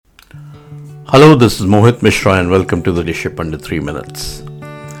Hello, this is Mohit Mishra and welcome to the Leadership Under 3 Minutes.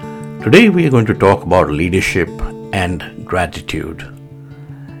 Today we are going to talk about leadership and gratitude.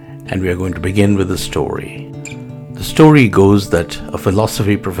 And we are going to begin with a story. The story goes that a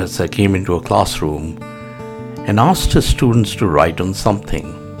philosophy professor came into a classroom and asked his students to write on something.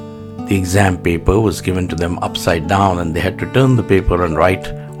 The exam paper was given to them upside down and they had to turn the paper and write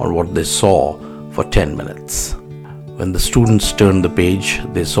on what they saw for 10 minutes. When the students turned the page,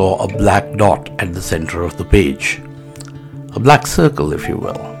 they saw a black dot at the center of the page. A black circle, if you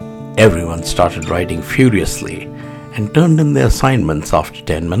will. Everyone started writing furiously and turned in their assignments after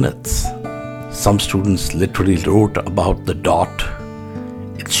 10 minutes. Some students literally wrote about the dot,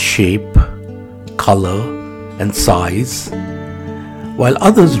 its shape, color, and size, while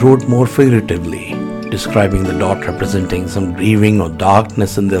others wrote more figuratively, describing the dot representing some grieving or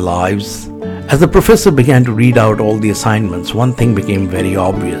darkness in their lives. As the professor began to read out all the assignments, one thing became very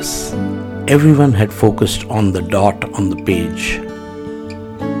obvious. Everyone had focused on the dot on the page,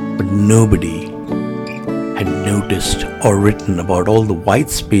 but nobody had noticed or written about all the white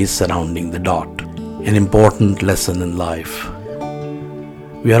space surrounding the dot, an important lesson in life.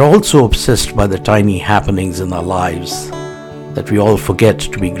 We are all so obsessed by the tiny happenings in our lives that we all forget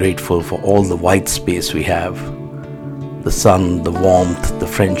to be grateful for all the white space we have. The sun, the warmth, the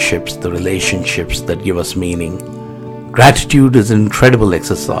friendships, the relationships that give us meaning. Gratitude is an incredible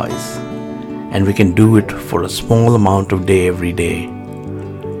exercise, and we can do it for a small amount of day every day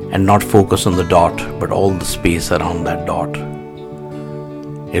and not focus on the dot but all the space around that dot.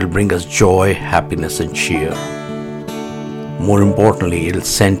 It'll bring us joy, happiness, and cheer. More importantly, it'll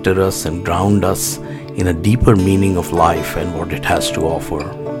center us and ground us in a deeper meaning of life and what it has to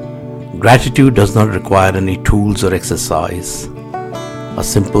offer. Gratitude does not require any tools or exercise. A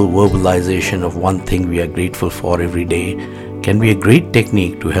simple verbalization of one thing we are grateful for every day can be a great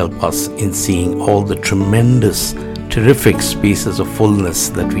technique to help us in seeing all the tremendous, terrific spaces of fullness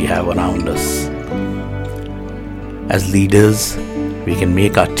that we have around us. As leaders, we can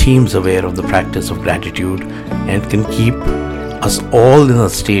make our teams aware of the practice of gratitude and can keep us all in a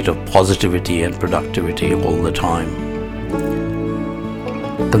state of positivity and productivity all the time.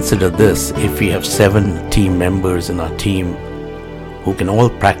 Consider this: if we have 7 team members in our team who can all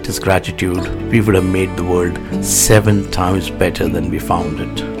practice gratitude, we would have made the world 7 times better than we found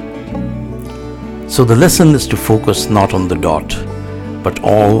it. So the lesson is to focus not on the dot, but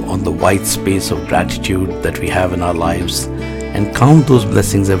all on the white space of gratitude that we have in our lives and count those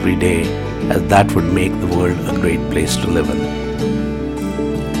blessings every day, as that would make the world a great place to live in.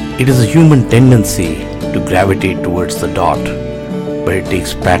 It is a human tendency to gravitate towards the dot, but it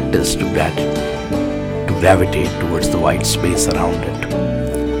takes practice to gravitate towards the white space around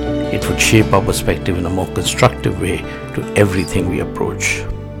it. It would shape our perspective in a more constructive way to everything we approach.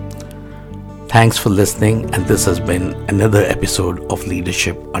 Thanks for listening, and this has been another episode of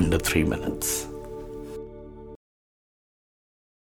Leadership Under 3 Minutes.